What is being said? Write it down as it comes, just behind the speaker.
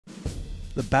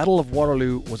The Battle of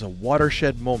Waterloo was a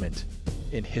watershed moment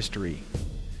in history.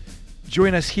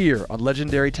 Join us here on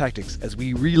Legendary Tactics as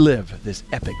we relive this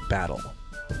epic battle.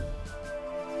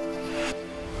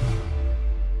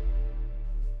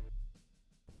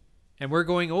 And we're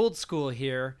going old school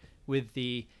here with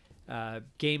the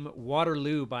game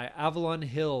Waterloo by Avalon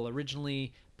Hill,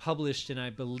 originally published in, I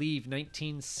believe,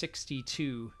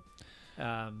 1962.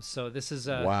 So this is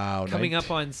coming up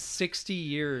on 60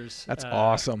 years. That's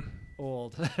awesome.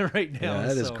 Old right now. Yeah,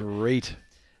 that is great.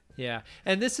 Yeah,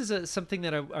 and this is something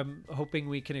that I'm hoping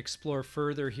we can explore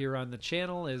further here on the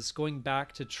channel, is going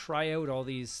back to try out all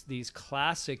these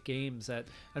classic games that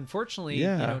unfortunately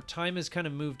time has kind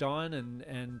of moved on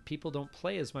and people don't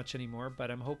play as much anymore,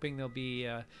 but I'm hoping there'll be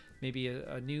maybe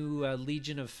a new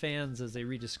legion of fans as they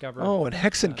rediscover. Oh, and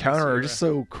Hex and Counter are just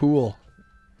so cool.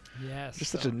 Yes,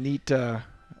 just such a neat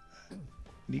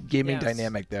gaming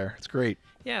dynamic there. It's great.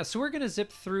 Yeah, so we're going to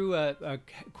zip through a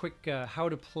quick how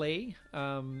to play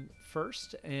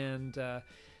first, and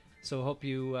so hope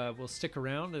you will stick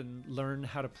around and learn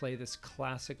how to play this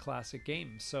classic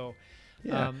game. So,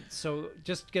 so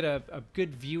just get a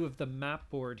good view of the map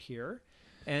board here,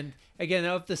 and again,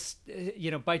 of this,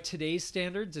 by today's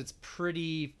standards, it's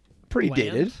pretty bland.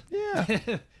 Dated.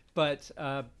 Yeah, but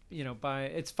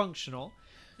it's functional.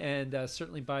 And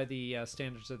certainly by the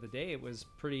standards of the day, it was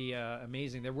pretty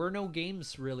amazing. There were no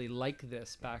games really like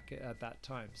this back at that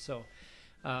time. So,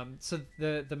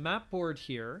 the map board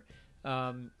here,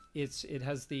 it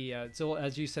has the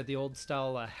as you said, the old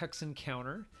style hex and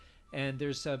counter, and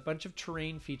there's a bunch of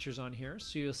terrain features on here.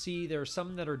 So you'll see there are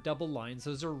some that are double lines.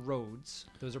 Those are roads.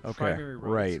 Those are primary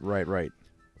roads. Right.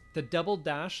 The double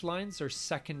dash lines are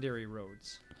secondary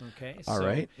roads. Okay. All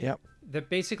right. Yep.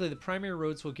 Basically the primary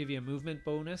roads will give you a movement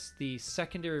bonus. The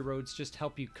secondary roads just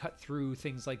help you cut through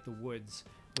things like the woods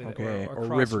or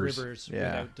cross rivers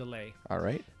without delay. All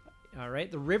right.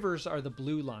 The rivers are the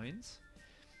blue lines,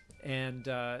 and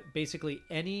basically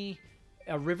a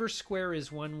river square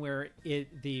is one where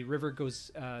the river goes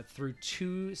through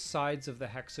two sides of the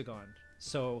hexagon.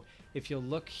 So if you'll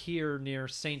look here near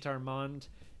Saint Armand,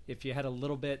 if you head a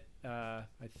little bit, I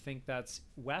think that's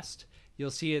west, you'll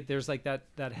see it. There's like that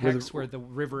hex where the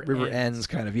river ends,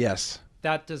 kind of. Yes.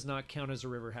 That does not count as a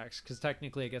river hex because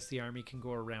technically, I guess the army can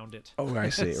go around it. Oh, I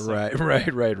see. So, right.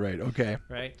 Okay.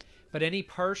 Right, but any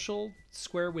partial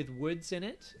square with woods in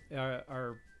it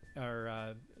are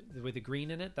with the green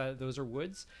in it. Those are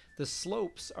woods. The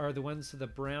slopes are the ones with the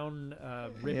brown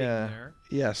ribbing there.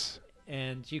 Yes.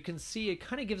 And you can see it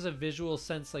kind of gives a visual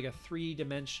sense, like a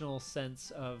three-dimensional sense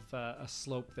of a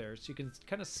slope there. So you can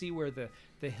kind of see where the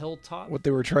hilltop, what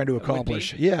they were trying to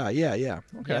accomplish. Yeah. Okay.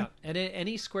 Yeah. And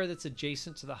any square that's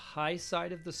adjacent to the high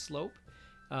side of the slope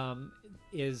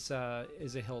is a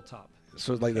hilltop.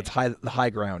 So like the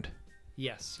high ground.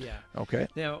 Yes. Yeah. Okay.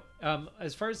 Now,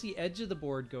 as far as the edge of the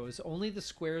board goes, only the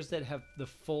squares that have the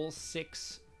full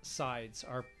 6 sides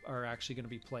are actually going to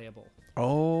be playable.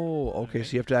 Oh, okay.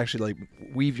 So you have to actually like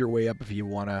weave your way up if you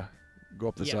want to go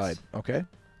up the side. Okay.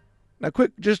 Now,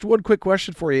 just one quick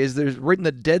question for you: there's right in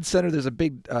the dead center? There's a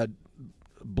big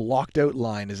blocked out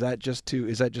line. Is that just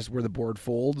where the board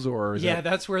folds, or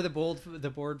that's where the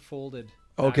board folded.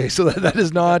 Okay, so that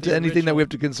is not anything that we have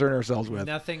to concern ourselves with.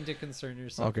 Nothing to concern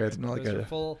yourself. Okay, it's not like a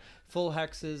full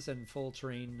hexes and full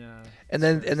terrain. And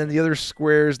then the other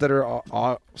squares that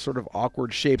are sort of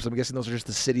awkward shapes. I'm guessing those are just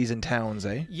the cities and towns,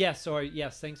 eh? Yes.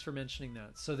 Yes. Thanks for mentioning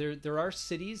that. So there are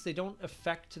cities. They don't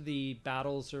affect the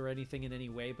battles or anything in any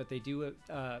way, but they do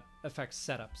affect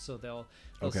setup. So they'll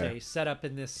say set up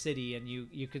in this city, and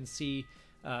you can see.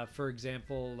 For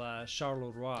example,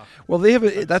 Charleroi. Well, they have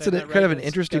kind of an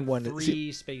interesting one.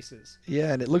 3 spaces.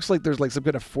 Yeah, and it looks like there's like some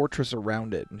kind of fortress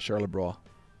around it in Charleroi.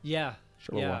 Yeah.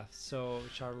 Charleroi. Yeah. So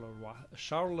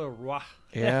Charleroi.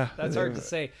 Yeah, that's hard to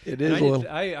say. It is.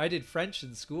 I did French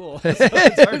in school. So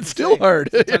it's still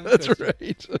hard. Yeah, that's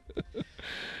right.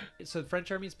 So the French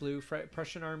army is blue.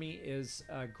 Prussian army is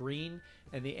green,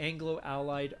 and the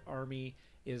Anglo-Allied army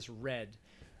is red.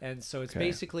 And so it's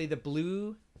basically the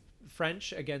blue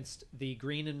French against the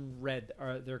green and red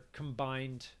are their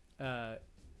combined, allies,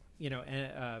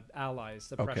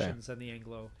 the Prussians and the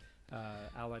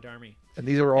Anglo-Allied army. And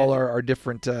these are all our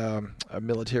different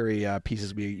military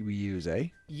pieces we use, eh?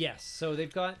 Yes. So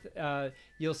they've got.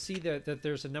 You'll see that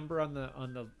there's a number on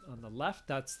the left.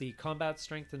 That's the combat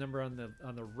strength. The number on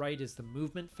the right is the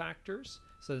movement factors.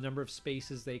 So the number of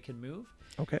spaces they can move.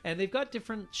 Okay. And they've got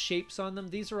different shapes on them.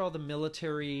 These are all the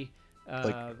military.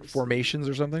 Like formations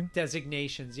or something?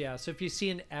 Designations, yeah. So if you see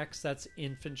an X, that's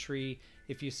infantry.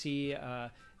 If you see a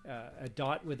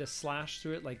dot with a slash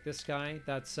through it, like this guy,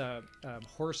 that's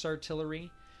horse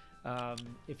artillery.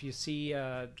 If you see,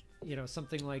 you know,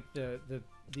 something like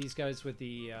these guys with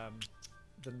the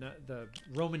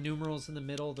Roman numerals in the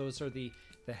middle, those are the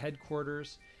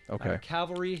headquarters. Okay.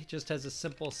 Cavalry just has a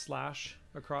simple slash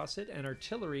across it, and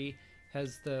artillery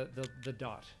has the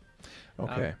dot.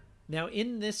 Okay. Now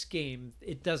in this game,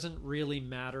 it doesn't really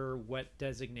matter what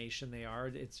designation they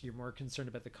are. You're more concerned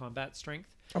about the combat strength.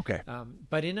 Okay.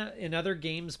 But in other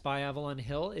games by Avalon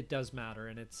Hill, it does matter,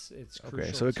 and it's crucial.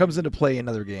 Okay, so it comes into play in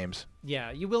other games.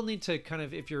 Yeah, you will need to kind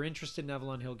of, if you're interested in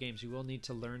Avalon Hill games, you will need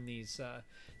to learn these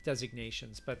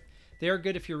designations. But they are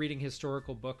good if you're reading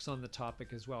historical books on the topic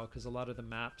as well, because a lot of the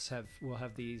maps will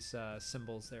have these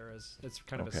symbols there as it's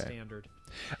kind of a standard.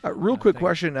 Real quick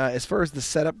question, as far as the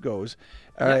setup goes,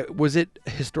 was it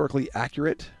historically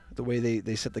accurate the way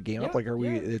they set the game up? Like,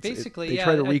 basically they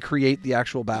try to recreate the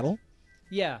actual battle?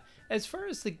 Yeah, as far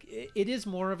as it is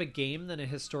more of a game than a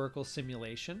historical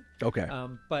simulation. Okay.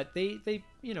 But they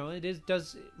you know,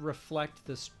 does reflect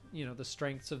the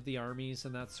strengths of the armies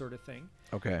and that sort of thing.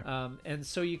 Okay. And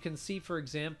so you can see, for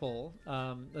example,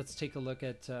 let's take a look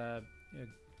at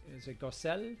is it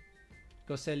Gosseli?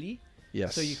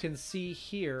 Yes. So you can see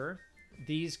here,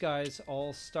 these guys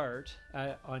all start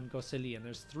on Gosseli, and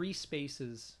there's 3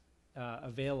 spaces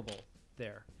available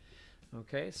there.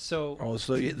 Okay, so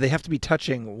so they have to be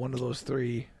touching one of those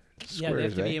 3 squares, yeah, they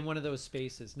have to be in one of those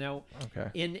spaces. Now, okay,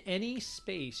 in any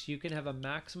space, you can have a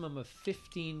maximum of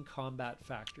 15 combat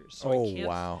factors. So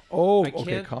wow!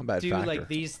 Okay, combat do factor. Like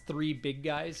these 3 big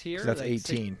guys here. So that's like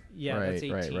 18. That's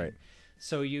 18. Right.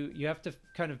 So you have to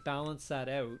kind of balance that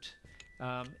out,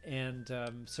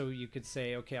 so you could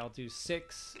say, okay, I'll do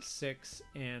 6, 6,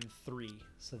 and 3.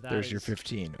 So there's your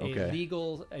 15. Okay,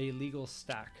 a legal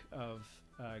stack of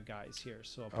guys here.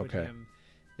 So I'll put him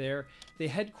there. The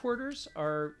headquarters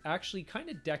are actually kind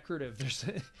of decorative. There's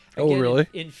again, really?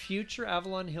 In future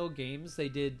Avalon Hill games,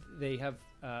 they have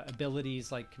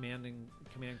abilities like command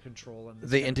control, and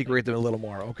they integrate them a little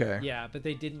more. Okay. Yeah, but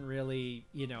they didn't really,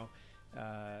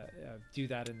 do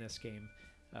that in this game.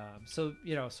 So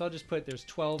I'll just put there's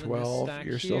 12 in this stack.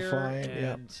 You're here, still fine.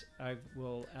 And I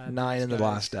will add 9 in the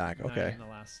last stack. 9 Okay. in the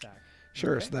last stack.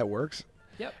 Sure. Okay. So that works.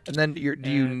 Yep. And then do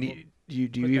you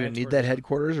even need that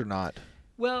headquarters or not?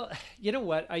 Well, you know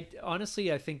what? I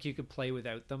think you could play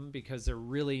without them, because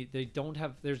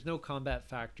there's no combat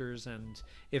factors, and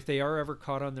if they are ever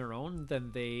caught on their own,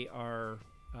 then they are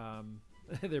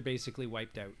they're basically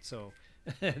wiped out. So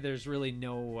there's really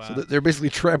no. So they're basically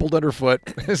trampled underfoot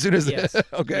as soon as. Yes.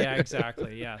 Okay. Yeah.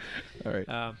 Exactly. Yeah. All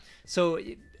right.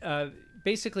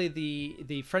 Basically,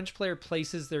 the French player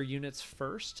places their units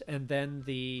first, and then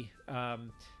the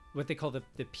what they call the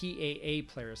PAA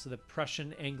player, so the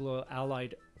Prussian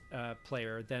Anglo-Allied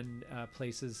player, then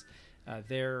places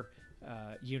their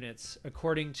units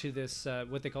according to this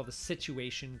what they call the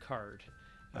situation card,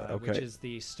 which is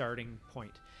the starting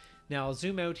point. Now I'll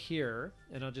zoom out here,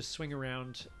 and I'll just swing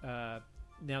around.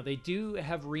 Now they do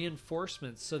have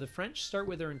reinforcements, so the French start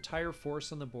with their entire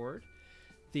force on the board.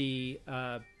 The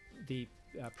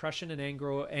Prussian and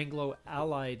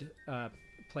Anglo-Allied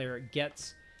player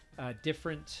gets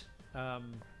different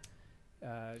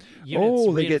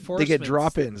units. They get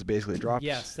drop-ins, basically drops.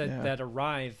 Yes, that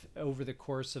arrive over the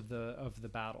course of the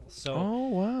battle. So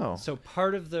wow. So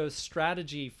part of the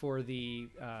strategy for the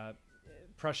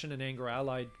Prussian and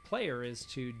Anglo-Allied player is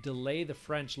to delay the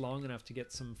French long enough to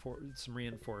get some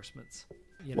reinforcements.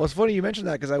 Well, it's funny you mentioned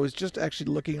that, because I was just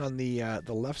actually looking on the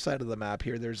left side of the map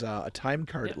here. There's a time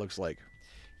card. It looks like.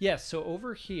 Yeah, so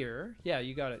over here, yeah,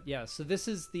 you got it. Yeah, so this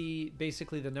is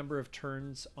basically the number of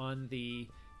turns in the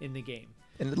game.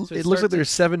 And it looks like there's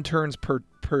 7 turns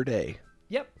per day.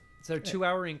 Yep. So they're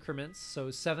 2-hour increments.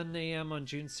 So 7 a.m. on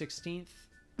June 16th,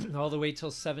 all the way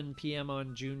till 7 p.m.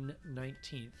 on June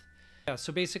 19th. Yeah,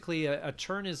 so basically a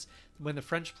turn is when the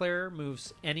French player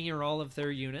moves any or all of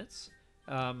their units,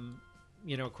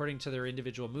 according to their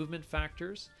individual movement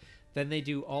factors. Then they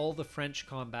do all the French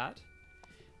combat.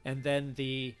 And then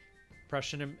the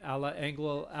Prussian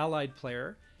Anglo-Allied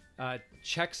player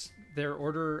checks their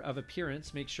order of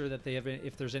appearance, make sure that they have,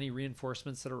 if there's any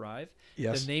reinforcements that arrive.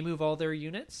 Yes. Then they move all their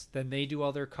units. Then they do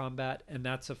all their combat, and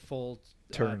that's a full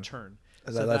turn.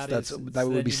 So that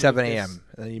would be 7 a.m.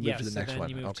 And then you move to the next one.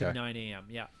 Then you move to 9 a.m.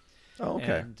 Yeah. Oh,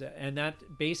 okay. And that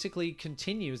basically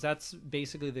continues. That's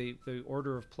basically the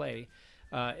order of play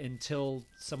until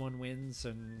someone wins,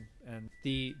 and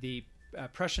the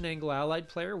Prussian Anglo-Allied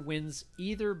player wins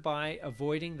either by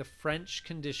avoiding the French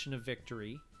condition of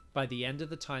victory by the end of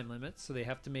the time limit, so they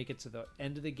have to make it to the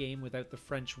end of the game without the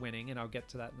French winning, and I'll get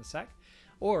to that in a sec.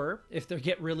 Or if they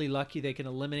get really lucky, they can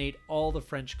eliminate all the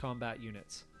French combat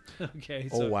units. Okay.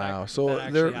 Oh So wow! that So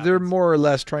actually they're happens. more or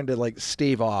less trying to like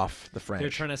stave off the French. They're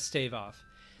trying to stave off.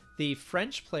 The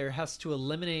French player has to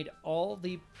eliminate all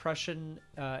the Prussian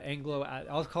Anglo.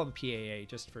 I'll call them PAA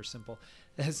just for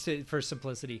for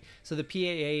simplicity. So the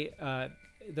PAA,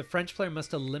 the French player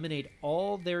must eliminate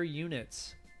all their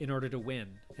units in order to win.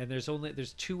 And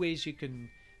there's two ways you can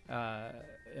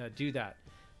do that.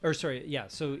 Or sorry, yeah.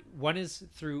 So one is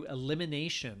through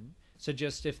elimination. So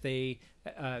just if they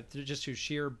just through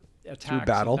sheer attacks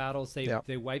and battles,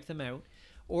 they wipe them out,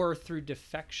 or through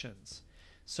defections.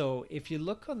 So if you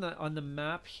look on the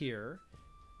map here,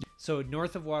 so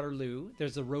north of Waterloo,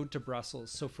 there's a road to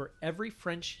Brussels. So for every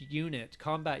French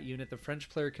combat unit, the French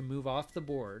player can move off the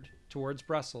board towards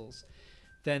Brussels.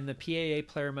 Then the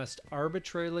PAA player must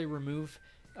arbitrarily remove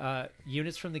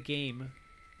units from the game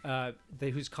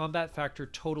whose combat factor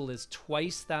total is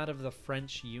twice that of the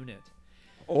French unit.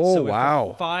 Oh, so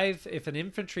wow. If an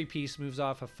infantry piece moves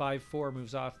off, a 5-4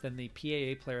 moves off, then the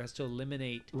PAA player has to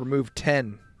remove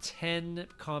 10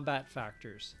 combat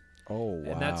factors. Oh,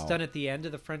 wow. And that's done at the end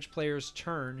of the French player's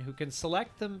turn, who can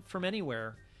select them from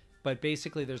anywhere, but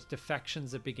basically there's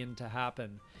defections that begin to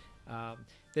happen.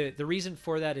 The reason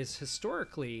for that is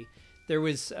historically there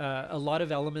was a lot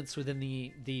of elements within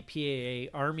the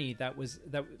PAA army that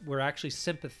were actually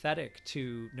sympathetic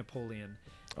to Napoleon.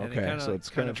 And okay, so it's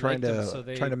kind of trying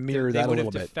to mirror that a little bit. They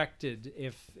would have defected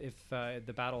if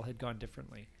the battle had gone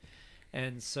differently.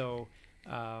 And so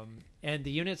and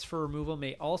the units for removal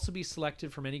may also be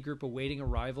selected from any group awaiting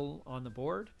arrival on the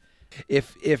board.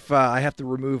 If I have to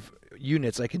remove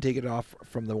units, I can take it off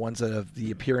from the ones that have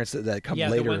the appearance that come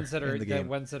later the ones that are in the game. The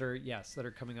ones that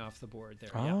are coming off the board there.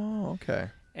 Oh, okay.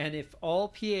 And if all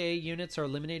PAA units are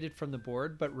eliminated from the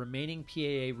board, but remaining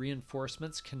PAA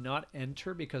reinforcements cannot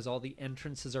enter because all the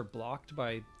entrances are blocked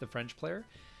by the French player,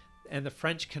 and the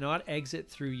French cannot exit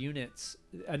through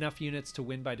enough units to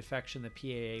win by defection, the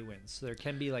PAA wins. So there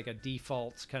can be like a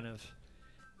default kind of.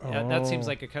 That seems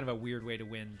like a kind of a weird way to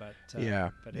win, but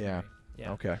yeah.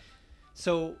 Okay.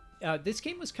 So this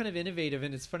game was kind of innovative,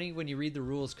 and it's funny when you read the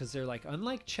rules because they're like,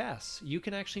 unlike chess, you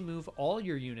can actually move all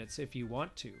your units if you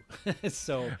want to.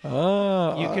 So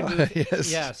you can move,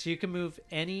 yes. So you can move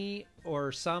any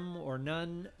or some or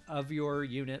none of your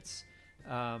units,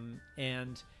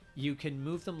 and you can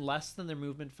move them less than their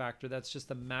movement factor. That's just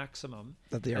the maximum.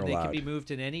 That they are and they allowed. can be moved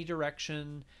in any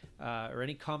direction or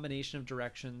any combination of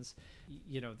directions.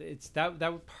 You know, it's that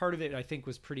part of it I think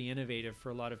was pretty innovative for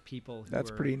a lot of people. That's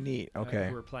pretty neat. Okay.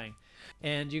 Who were playing,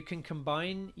 and you can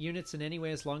combine units in any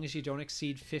way as long as you don't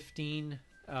exceed 15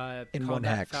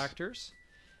 combat factors,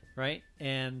 right?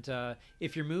 And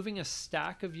if you're moving a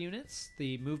stack of units,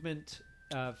 the movement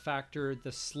factor,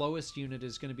 the slowest unit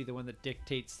is going to be the one that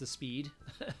dictates the speed.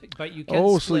 But you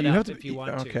can split up if you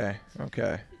want to.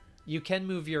 Okay. You can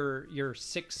move your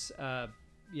 6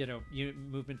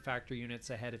 movement factor units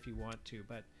ahead if you want to,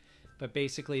 but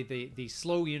basically the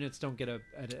slow units don't get a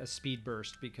speed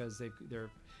burst because they're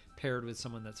paired with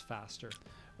someone that's faster.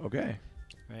 Okay.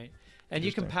 Right. And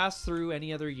you can pass through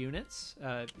any other units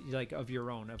like of your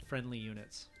own, of friendly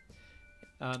units.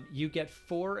 You get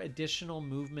 4 additional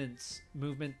movement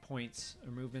points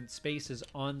or movement spaces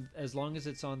on as long as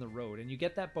it's on the road, and you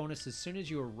get that bonus as soon as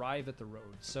you arrive at the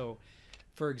road. So,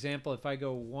 for example, if I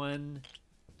go 1,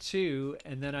 2,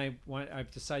 and then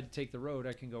I've decided to take the road,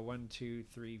 I can go 1, 2,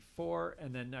 3, 4,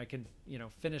 and then I can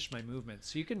finish my movement.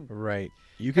 So you can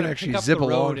you can actually zip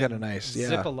along, kind of nice.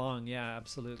 Zip along, yeah,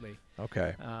 absolutely.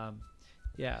 Okay.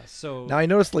 Yeah, so now I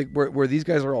noticed like where these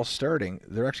guys are all starting,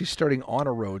 they're actually starting on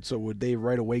a road. So would they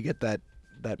right away get that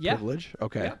privilege?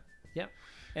 Okay. Yeah.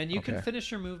 And you can finish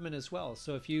your movement as well.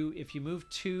 So if you move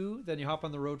 2, then you hop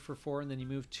on the road for 4, and then you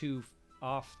move 2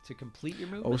 off to complete your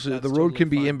movement. Oh, so the road can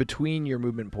be in between your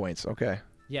movement points. Okay.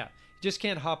 Yeah. You just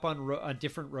can't hop on a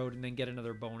different road and then get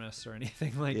another bonus or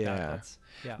anything like that.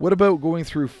 What about going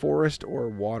through forest or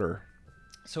water?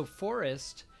 So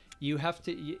forest, you have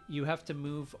to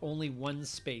move only one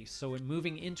space. So when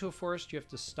moving into a forest, you have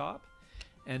to stop,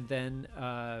 and then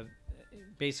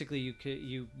basically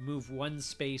you move one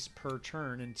space per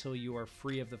turn until you are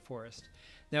free of the forest.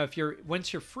 Now,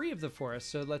 once you're free of the forest,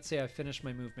 so let's say I finish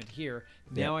my movement here.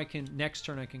 Now next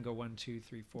turn I can go 1, 2,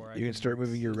 3, 4. You can start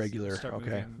moving your regular.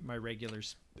 Moving my regular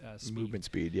speed. Movement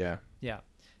speed. Yeah. Yeah.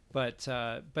 But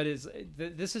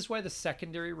this is why the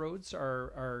secondary roads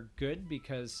are good,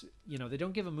 because they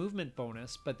don't give a movement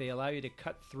bonus, but they allow you to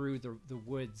cut through the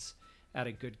woods at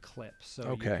a good clip.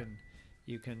 So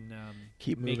you can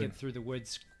keep make moving. it through the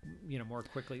woods more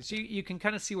quickly. So you can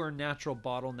kind of see where natural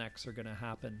bottlenecks are going to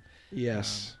happen.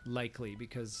 Yes, likely,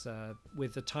 because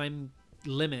with the time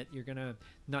limit, you're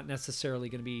not necessarily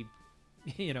going to be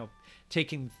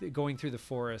going through the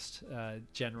forest.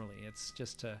 Generally, it's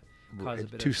just to cause a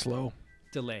bit too of slow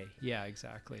delay. Yeah,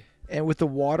 exactly. And with the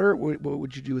water, what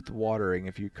would you do with the watering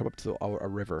if you come up to a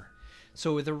river?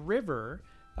 So with a river,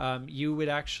 you would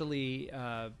actually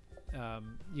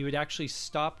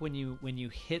stop when you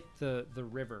hit the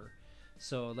river.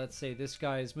 So let's say this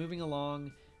guy is moving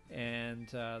along, and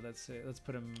let's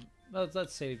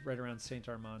say right around Saint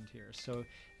Armand here. So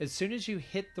as soon as you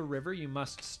hit the river, you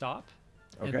must stop.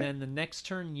 Okay. And then the next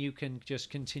turn you can just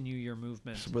continue your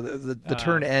movement. So the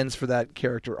turn ends for that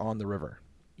character on the river.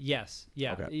 Yes.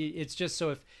 Yeah. Okay. It's just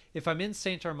so if I'm in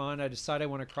Saint Armand, I decide I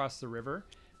want to cross the river,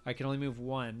 I can only move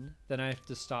one. Then I have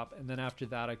to stop, and then after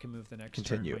that, I can move the next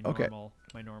Continue. turn. Okay.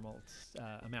 My normal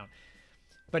amount.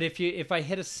 But if I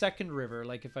hit a second river,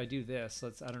 like if I do this,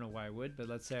 I don't know why I would, but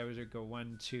let's say I was to go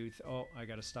 1, 2, I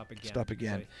got to stop again. Stop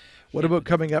again. What about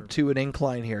coming up to an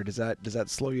incline here? Does that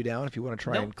slow you down if you want to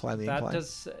try and climb the incline?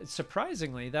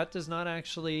 Surprisingly, that does not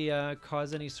actually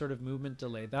cause any sort of movement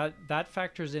delay. That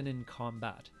factors in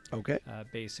combat. Okay.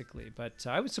 Basically, but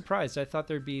I was surprised. I thought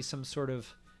there'd be some sort of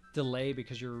delay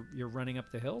because you're running up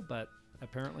the hill, but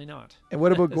apparently not. And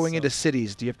what about going into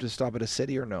cities? Do you have to stop at a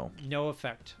city or no? No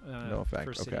effect. No effect.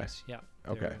 For cities. Yeah.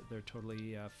 Okay. They're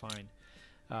totally fine.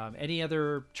 Any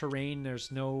other terrain, there's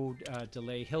no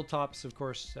delay. Hilltops, of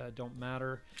course, don't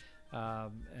matter.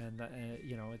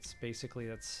 It's basically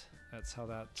that's how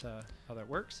that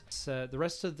works. So the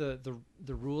rest of the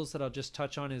rules that I'll just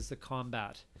touch on is the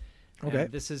combat. Okay.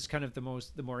 And this is kind of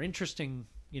the more interesting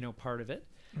part of it.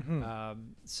 Mm-hmm.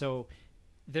 So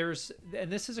this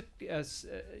is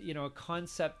a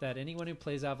concept that anyone who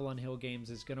plays Avalon Hill games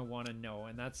is going to want to know,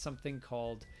 and that's something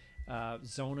called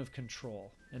zone of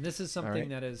control. And this is something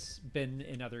that has been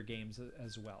in other games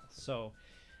as well. So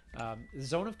the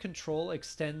zone of control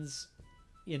extends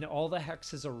in all the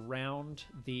hexes around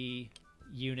the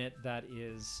unit that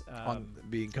is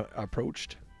being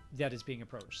approached. That is being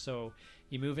approached. So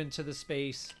you move into the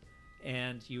space,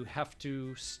 and you have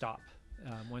to stop.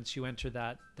 Once you enter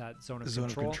that zone of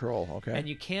control. Okay. And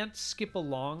you can't skip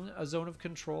along a zone of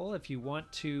control. If you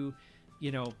want to,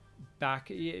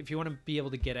 if you want to be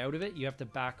able to get out of it, you have to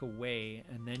back away,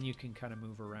 and then you can kind of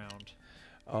move around.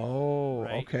 Oh,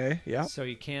 right? Okay, yeah. So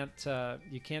you can't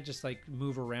just like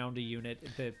move around a unit.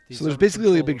 So there's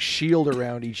basically a big shield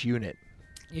around each unit.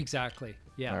 Exactly.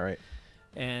 Yeah. All right.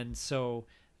 And so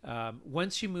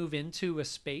once you move into a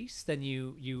space, then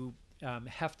you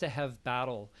have to have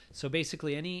battle. So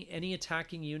basically any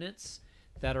attacking units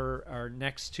that are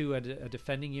next to a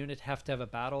defending unit have to have a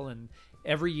battle, and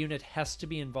every unit has to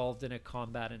be involved in a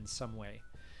combat in some way.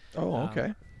 Oh,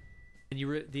 okay.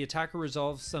 And the attacker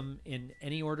resolves them in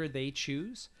any order they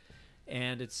choose,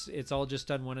 and it's all just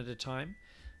done one at a time.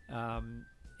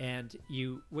 And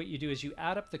what you do is you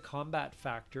add up the combat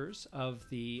factors of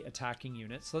the attacking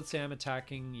units. So let's say I'm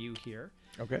attacking you here.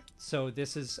 Okay. So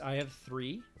I have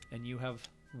 3 and you have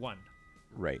 1.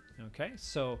 Right. Okay.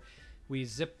 So we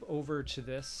zip over to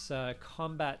this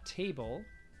combat table,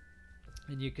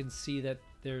 and you can see that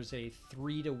there's a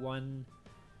 3-to-1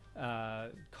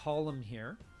 column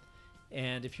here.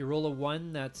 And if you roll a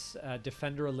 1, that's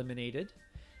defender eliminated.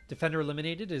 Defender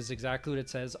eliminated is exactly what it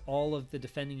says. All of the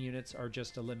defending units are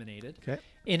just eliminated. Okay.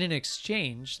 In an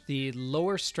exchange, the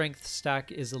lower strength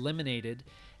stack is eliminated,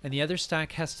 and the other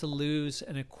stack has to lose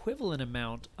an equivalent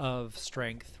amount of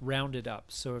strength rounded up.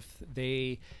 So if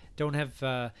they don't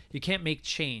have, you can't make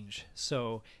change.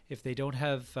 So if they don't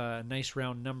have a nice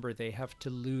round number, they have to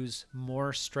lose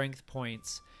more strength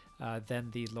points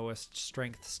than the lowest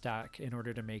strength stack in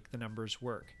order to make the numbers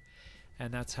work.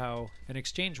 And that's how an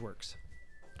exchange works.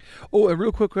 Oh, a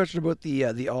real quick question about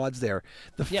the odds there.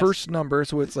 The first number,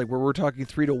 so it's like where we're talking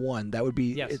 3-to-1. That would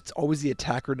be it's always the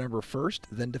attacker number first,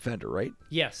 then defender, right?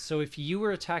 Yes. So if you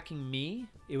were attacking me,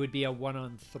 it would be a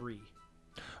 1-on-3.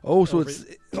 Oh, so it's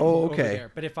okay.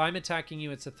 But if I'm attacking you,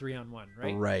 it's a 3-on-1,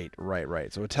 right?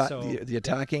 Right. So the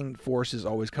attacking forces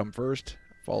always come first,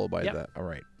 followed by the. All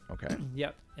right. Okay.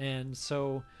 Yep. And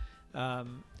so.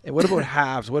 And what about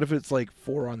halves? What if it's like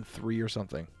 4-on-3 or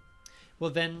something? Well,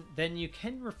 then you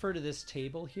can refer to this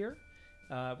table here,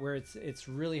 where it's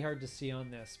really hard to see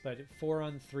on this, but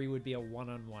 4-on-3 would be a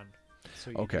 1-on-1. So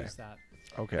you use that.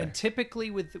 Okay. And typically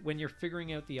when you're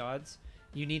figuring out the odds,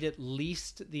 you need at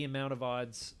least the amount of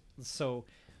odds. So,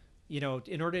 in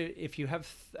order, if you have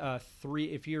 3,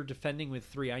 if you're defending with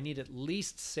 3, I need at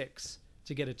least 6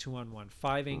 to get a 2-on-1.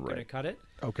 5 ain't gonna cut it.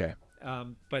 Okay.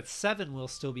 But 7 will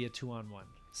still be a 2-on-1.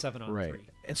 7-on-3. Right.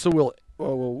 And so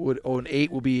an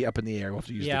 8 will be up in the air. We'll have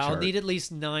to use the chart. I'll need at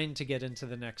least 9 to get into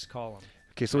the next column.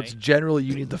 Okay, so it's generally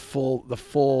you need the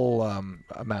full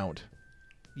amount.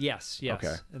 Yes.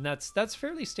 Okay. And that's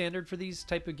fairly standard for these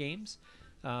type of games.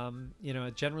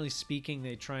 Generally speaking,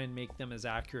 they try and make them as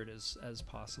accurate as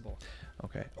possible.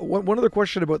 Okay. One other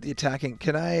question about the attacking.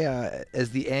 Can I,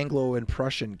 as the Anglo and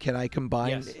Prussian, can I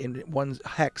combine in one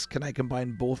hex? Can I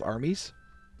combine both armies?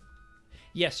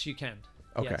 Yes, you can.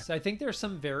 Okay. Yes, I think there are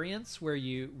some variants where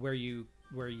you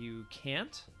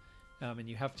can't, and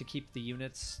you have to keep the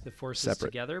units, the forces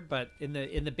separate together. But in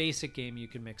the basic game, you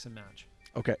can mix and match.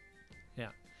 Okay. Yeah.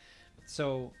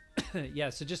 So,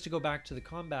 So just to go back to the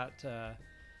combat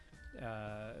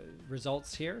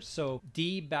results here. So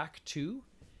D back 2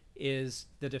 is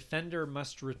the defender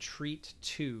must retreat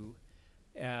 2.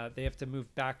 They have to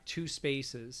move back 2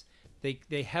 spaces.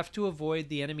 They have to avoid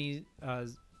the enemy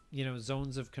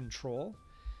zones of control.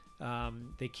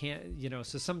 They can't,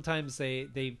 so sometimes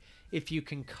they if you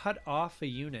can cut off a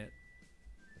unit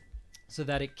so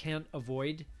that it can't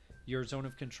avoid your zone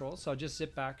of control. So I'll just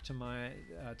zip back to my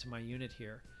unit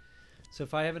here. So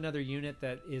if I have another unit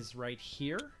that is right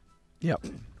here, yep,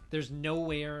 there's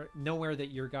nowhere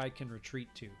that your guy can retreat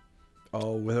to.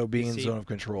 Oh, without being in zone of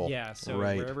control. Yeah, so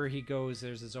wherever he goes,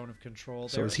 there's a zone of control.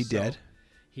 So is he dead?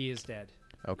 He is dead.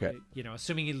 Okay.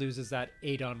 Assuming he loses that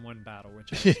 8-on-1 battle,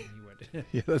 which I assume he would.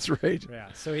 Yeah, that's right. Yeah,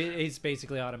 so he's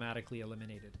basically automatically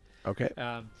eliminated. Okay.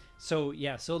 So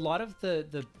a lot of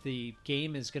the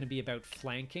game is going to be about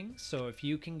flanking. So if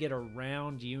you can get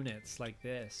around units like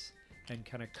this and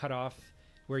kind of cut off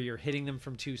where you're hitting them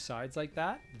from 2 sides like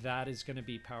that, that is going to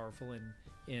be powerful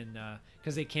in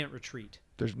because they can't retreat.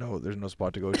 There's no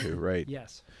spot to go to, right?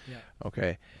 Yes. Yeah.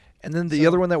 Okay. And then the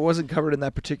other one that wasn't covered in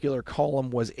that particular column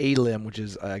was A-limb, which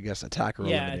is, I guess, attacker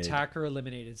eliminated. Yeah, attacker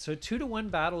eliminated. So 2-to-1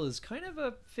 battle is kind of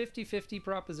a 50-50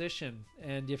 proposition.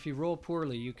 And if you roll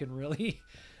poorly, you can really,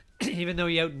 even though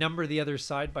you outnumber the other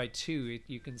side by 2,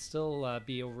 you can still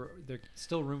be over. There's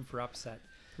still room for upset.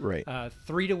 Right.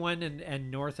 3-to-1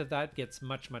 and north of that gets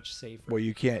much safer. Well,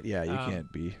 you can't. Yeah, you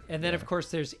can't be. And then of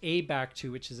course there's A back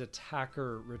 2, which is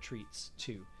attacker retreats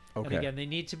 2. Okay. And again, they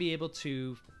need to be able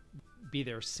to be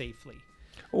there safely.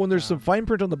 Oh, and there's some fine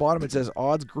print on the bottom. It says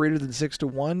odds greater than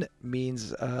 6-to-1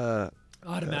 means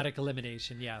automatic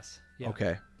elimination. Yes. Yeah.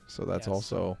 Okay. So that's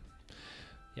also.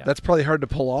 Yeah. That's probably hard to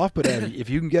pull off, but if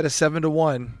you can get a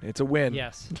 7-to-1, it's a win.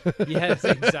 Yes. Yes,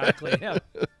 exactly. Yeah.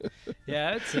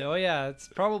 Yeah, it's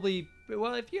probably,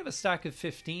 well, if you have a stack of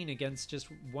 15 against just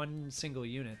one single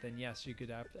unit, then yes, you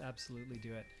could absolutely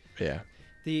do it. Yeah.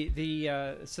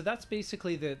 So that's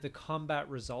basically the combat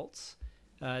results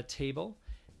table.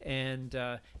 And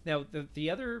now the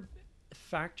other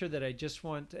factor that I just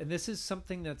want, and this is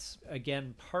something that's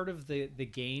again part of the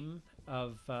game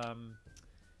of a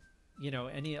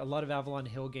lot of Avalon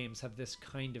Hill games have this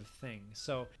kind of thing.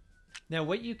 So now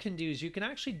what you can do is you can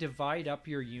actually divide up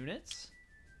your units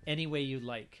any way you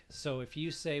like. So if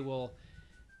you say, well,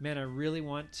 man, I really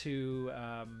want to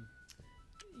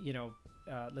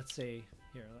let's say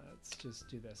here, let's just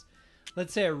do this.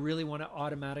 Let's say I really want to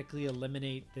automatically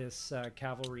eliminate this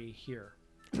cavalry here.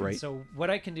 Right. So what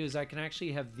I can do is I can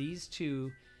actually have these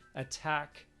 2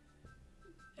 attack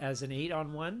as an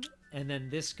 8-on-1, and then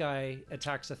this guy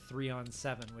attacks a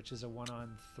 3-on-7, which is a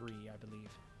 1-on-3, I believe.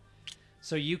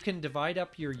 So you can divide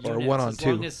up your units. Or 1-on-2. As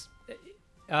long as,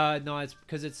 no, it's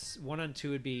because it's 1-on-2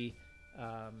 would be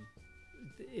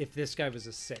if this guy was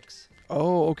a 6.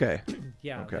 Oh, okay.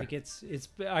 Yeah, okay. Like it's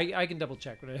I can double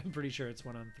check, but I'm pretty sure it's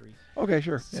 1-on-3. Okay,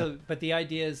 sure. So, but the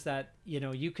idea is that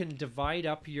you can divide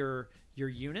up your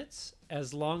units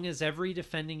as long as every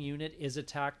defending unit is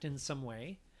attacked in some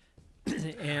way,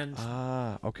 and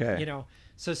okay.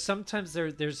 So sometimes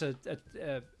there's a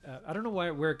I don't know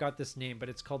where it got this name, but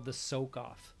it's called the soak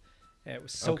off. It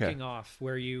was soaking off,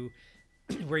 where you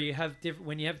have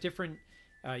different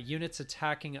units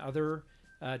attacking other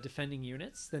defending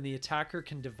units, then the attacker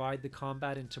can divide the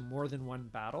combat into more than one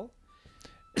battle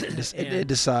and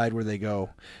decide where they go.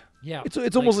 Yeah,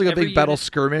 it's almost like a big battle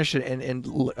skirmish,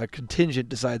 and a contingent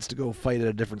decides to go fight at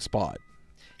a different spot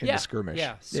in the skirmish.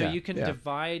 Yeah, so you can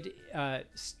divide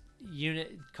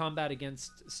unit combat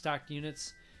against stacked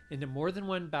units into more than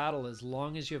one battle as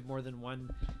long as you have more than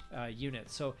one unit.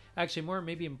 So actually,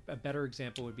 maybe a better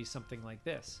example would be something like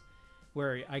this,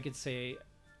 where I could say,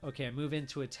 okay, I move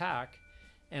into attack,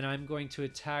 and I'm going to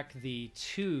attack the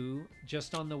 2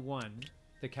 just on the 1,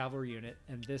 the cavalry unit,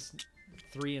 and this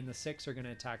 3 and the 6 are going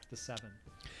to attack the 7,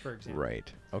 for example.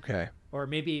 Right. Okay. Or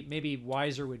maybe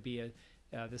wiser would be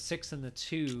the 6 and the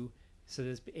 2. So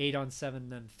there's 8-on-7,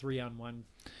 then 3-on-1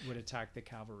 would attack the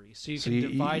cavalry. So you can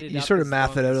divide it up. You sort of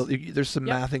math it out. There's some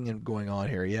mathing going on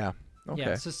here. Yeah. Okay.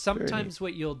 Yeah. So sometimes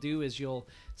what you'll do is you'll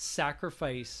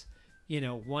sacrifice,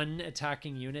 one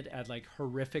attacking unit at like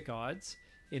horrific odds,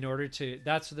 in order to,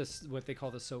 that's this what they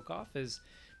call the soak off is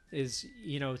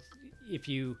if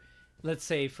you, let's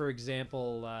say for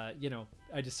example,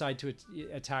 I decide to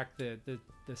attack the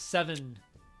 7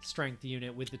 strength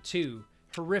unit with the 2,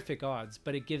 horrific odds,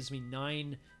 but it gives me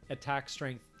 9 attack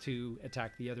strength to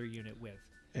attack the other unit with.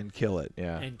 And kill it,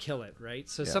 yeah. And kill it, right?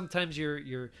 So sometimes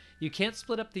you can't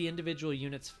split up the individual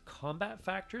units' combat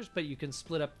factors, but you can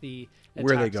split up the attacks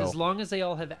where they go, as long as they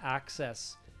all have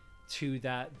access to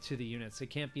the units. It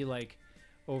can't be like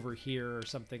over here or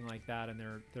something like that, and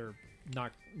they're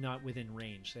not within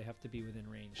range. They have to be within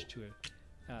range to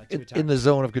attack. In the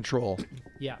zone of control.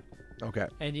 Yeah. Okay.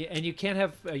 And you can't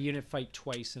have a unit fight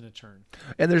twice in a turn.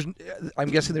 And I'm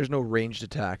guessing there's no ranged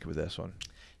attack with this one.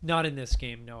 Not in this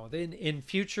game, no. In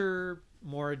future,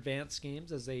 more advanced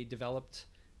games, as they developed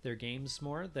their games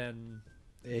more, then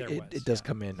it does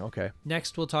come in. Okay.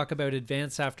 Next, we'll talk about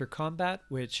advance after combat,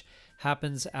 which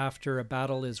happens after a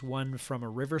battle is won from a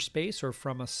river space or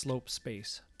from a slope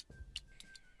space.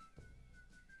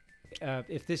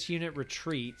 If this unit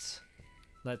retreats,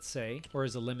 let's say, or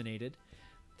is eliminated,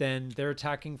 then they're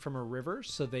attacking from a river,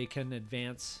 so they can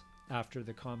advance after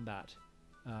the combat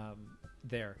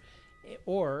there.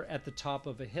 Or at the top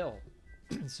of a hill.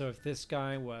 So if this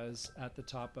guy was at the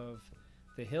top of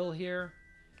the hill here,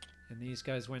 and these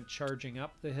guys went charging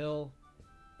up the hill,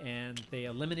 and they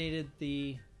eliminated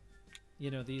the,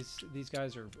 these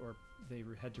guys, or they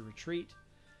had to retreat,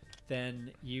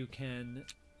 then you can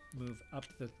move up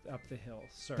the hill.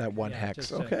 Sorry, that one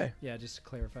hex. Okay. Just to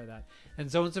clarify that. And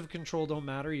zones of control don't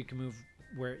matter. You can move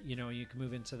where you can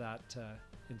move into that hex.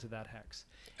 Excellent.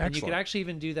 And you can actually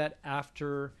even do that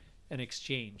after an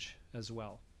exchange as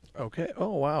well. Okay.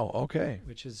 Oh wow. Okay.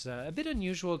 Which is a bit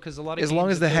unusual because a lot of as long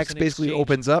as the hex basically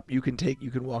opens up, you can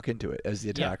walk into it as the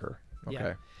attacker. Yeah. Okay.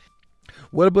 Yeah.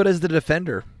 What about as the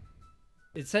defender?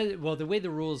 It says, well, the way the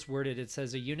rule is worded, it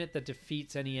says a unit that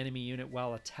defeats any enemy unit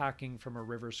while attacking from a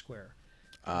river square.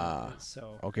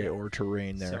 So okay, or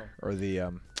terrain there, or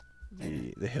the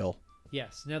hill.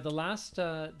 Yes. Now the last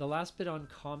bit on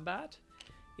combat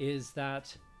is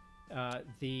that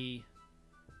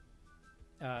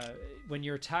when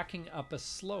you're attacking up a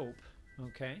slope,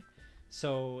 okay,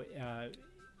 so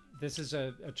this is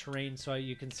a terrain, so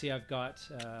you can see I've got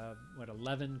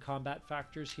 11 combat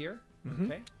factors here. Mm-hmm.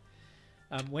 Okay.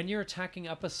 When you're attacking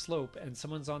up a slope and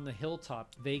someone's on the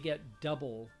hilltop, they get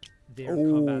double their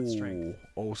combat strength.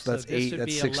 Oh, so that's 8. This would that's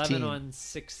be 16. 11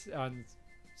 on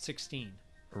 16.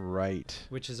 Right.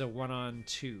 Which is a 1 on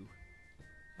 2.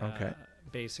 Okay.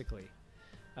 Basically.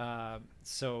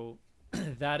 So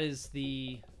that is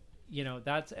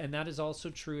that is also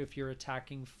true if you're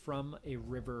attacking from a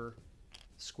river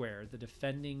square. The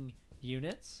defending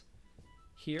units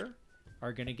here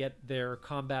are going to get their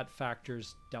combat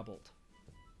factors doubled.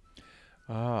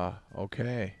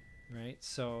 Okay. Right.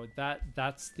 So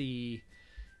that's the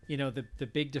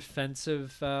big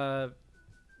defensive the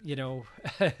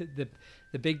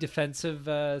big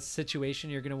defensive situation.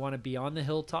 You're going to want to be on the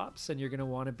hilltops, and you're going to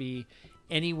want to be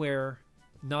anywhere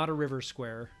not a river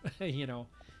square.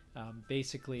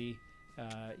 Basically,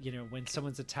 when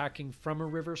someone's attacking from a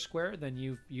river square, then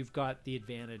you've got the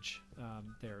advantage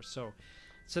there.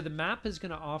 So the map is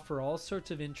going to offer all sorts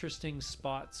of interesting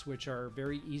spots which are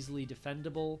very easily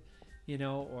defendable,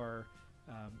 or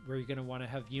where you're going to want to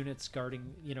have units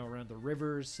guarding, around the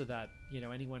rivers so that,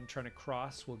 anyone trying to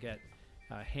cross will get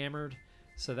hammered.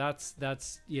 So that's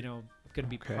going to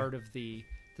be part of the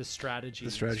strategy.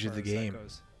 The strategy of the game.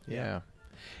 Yeah.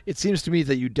 It seems to me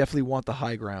that you definitely want the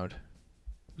high ground.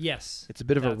 Yes. It's a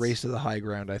bit of a race to the high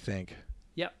ground, I think.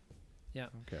 Yep. Yeah.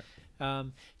 Okay.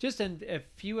 Just and a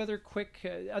few other quick.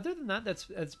 Other than that, that's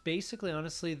basically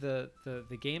honestly the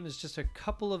game. Is just a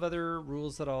couple of other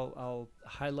rules that I'll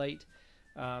highlight.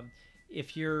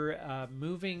 If you're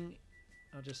moving,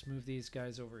 I'll just move these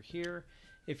guys over here.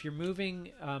 If you're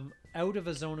moving out of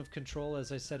a zone of control,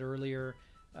 as I said earlier,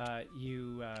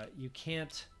 you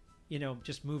can't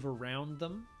just move around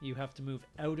them. You have to move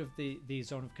out of the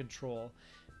zone of control.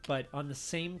 But on the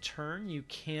same turn, you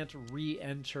can't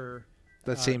re-enter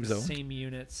that same zone, same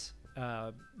units,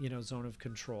 zone of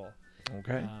control.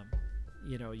 Okay.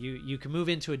 You can move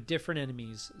into a different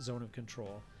enemy's zone of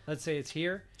control. Let's say it's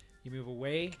here. You move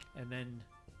away and then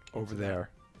over there.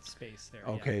 Space there.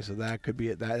 Okay, yeah. so that could be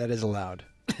it. That is allowed.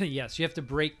 Yes, you have to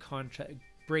break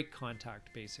contact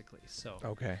basically. So.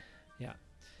 Okay. Yeah,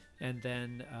 and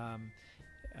then.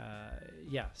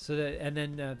 So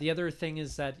the other thing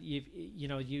is that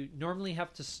you normally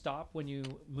have to stop when you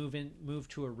move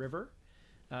to a river,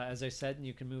 as I said, and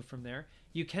you can move from there.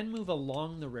 You can move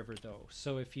along the river though.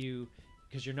 So if you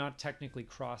because you're not technically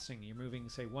crossing. You're moving,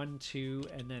 say, 1, 2,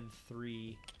 and then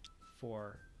 3,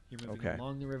 4. You're moving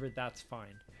along the river. That's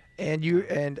fine. And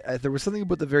there was something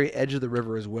about the very edge of the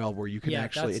river as well, where you can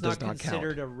actually it does not count. That's not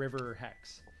considered a river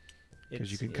hex.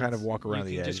 Because you can kind of walk around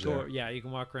the edge. Yeah, you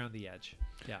can walk around the edge.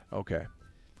 Yeah. Okay.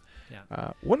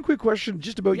 Yeah. One quick question,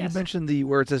 just about you mentioned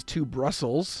where it says 2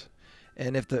 Brussels,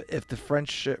 and if the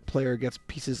French player gets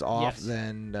pieces off,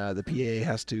 then the PA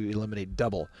has to eliminate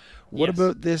double. What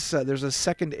about this? There's a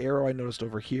second arrow I noticed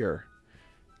over here.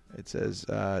 It says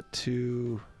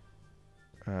to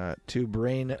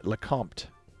Brain Lecomte.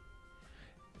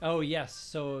 Oh yes.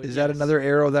 So is that another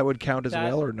arrow that would count as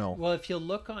well, or no? Well, if you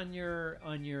look on your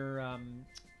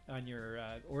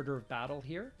order of battle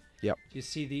here, do you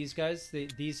see these guys?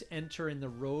 These enter in the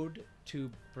road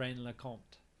to Brain Lecomte.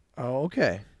 Oh,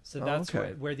 okay. So that's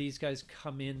where these guys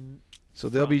come in. So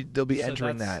they'll be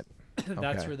entering that.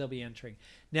 That's where they'll be entering.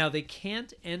 Now they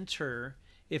can't enter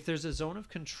if there's a zone of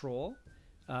control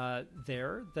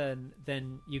there.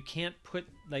 Then you can't put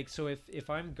so if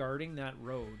I'm guarding that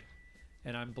road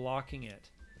and I'm blocking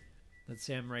it, let's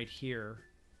say I'm right here,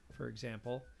 for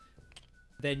example,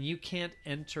 then you can't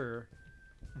enter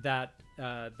that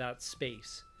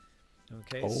space.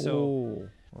 Okay. Oh.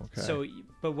 So,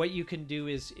 but what you can do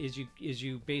is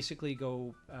you basically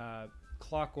go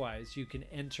clockwise. You can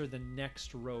enter the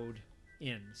next road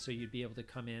in, so you'd be able to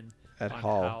come in at on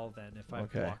Hull. Hull then if I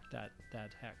blocked that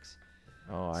hex.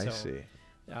 Oh, I see.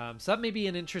 So that may be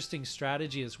an interesting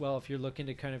strategy as well if you're looking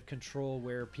to kind of control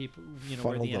where people,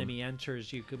 where the enemy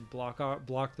enters. You can block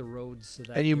the roads. So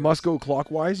that you must go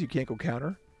clockwise. You can't go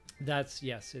counter. That's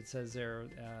it says there.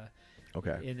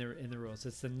 In the rules,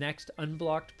 it's the next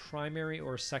unblocked primary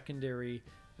or secondary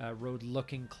road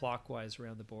looking clockwise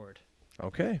around the board.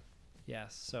 Okay.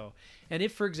 Yes. So, and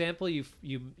if, for example,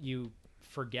 you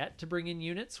forget to bring in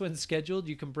units when scheduled,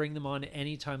 you can bring them on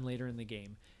any time later in the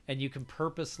game, and you can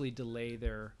purposely delay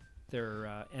their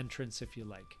entrance if you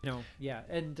like.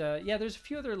 And there's a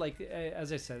few other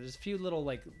as I said, there's a few little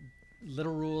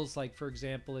rules. Like, for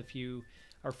example, if you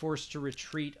are forced to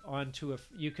retreat onto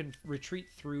you can retreat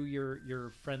through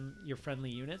your friendly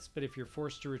units, but if you're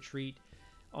forced to retreat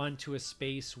onto a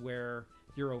space where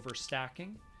you're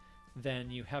overstacking, then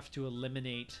you have to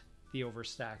eliminate the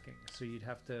overstacking. So you'd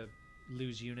have to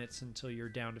lose units until you're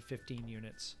down to 15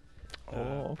 units.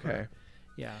 Okay.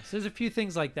 Yeah, so there's a few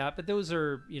things like that, but those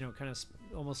are kind of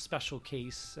almost special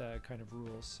case kind of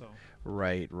rules. So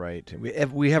right.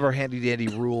 We have our handy dandy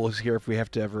rules here if we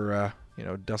have to ever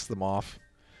dust them off.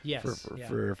 Yes,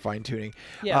 for fine tuning.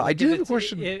 Yeah, I do have a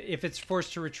question. If it's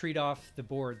forced to retreat off the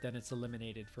board, then it's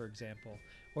eliminated, for example.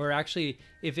 Or actually,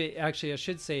 I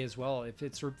should say as well, if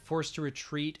it's forced to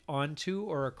retreat onto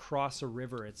or across a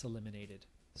river, it's eliminated.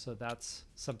 So that's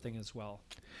something as well.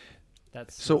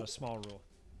 That's not a small rule.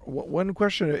 One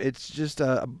question. It's just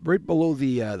right below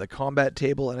the combat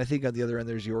table, and I think on the other end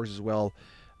there's yours as well.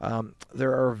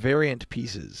 There are variant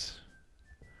pieces.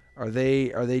 Are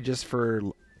they just for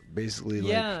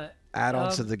basically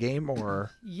add-ons to the game, or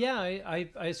I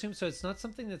assume so. It's not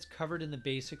something that's covered in the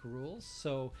basic rules.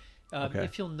 So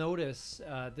if you'll notice,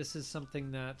 this is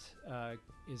something that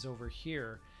is over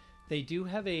here. They do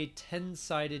have a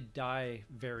 10-sided die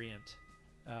variant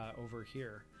over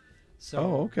here.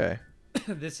 So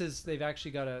they've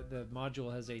actually got the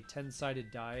module has a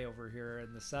 10-sided die over here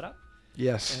in the setup.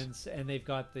 Yes. And they've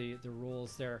got the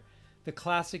rules there. The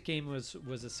classic game was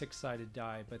a 6-sided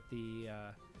die, but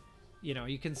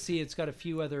you can see it's got a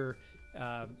few other,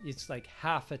 it's like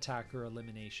half attacker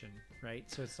elimination, right?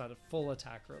 So it's not a full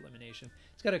attacker elimination.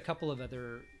 It's got a couple of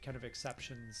other kind of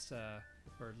exceptions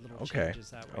or little changes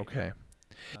that way. Okay.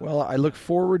 Well, I look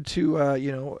forward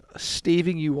to,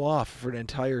 staving you off for an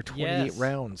entire 28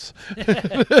 rounds. 20,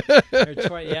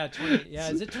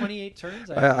 is it 28 turns?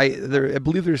 I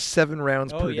believe there's 7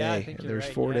 rounds per day. I think and there's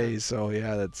right, 4 days, so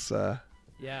that's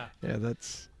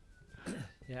that's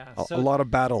a lot of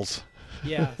battles.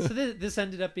 Yeah, so this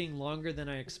ended up being longer than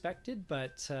I expected,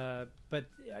 but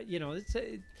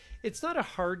it's not a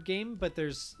hard game, but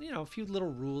there's a few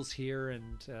little rules here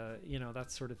and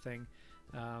that sort of thing.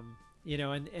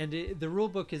 The rule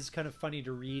book is kind of funny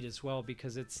to read as well,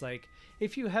 because it's like,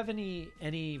 if you have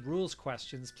any rules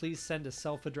questions, please send a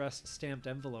self-addressed stamped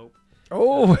envelope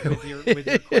with your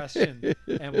question,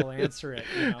 and we'll answer it.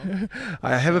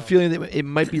 I have a feeling that it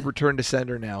might be returned to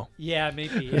sender now. Yeah,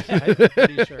 maybe. Yeah, I'm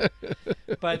pretty sure.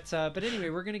 But anyway,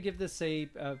 we're going to give this a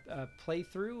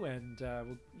playthrough, and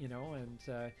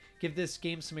give this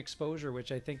game some exposure,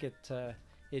 which I think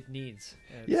it needs.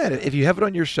 If you have it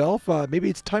on your shelf, maybe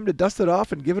it's time to dust it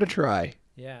off and give it a try.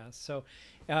 Yeah. So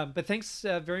But thanks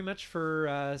very much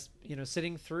for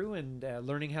sitting through and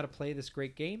learning how to play this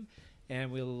great game.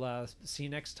 And we'll see you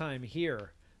next time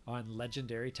here on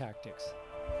Legendary Tactics.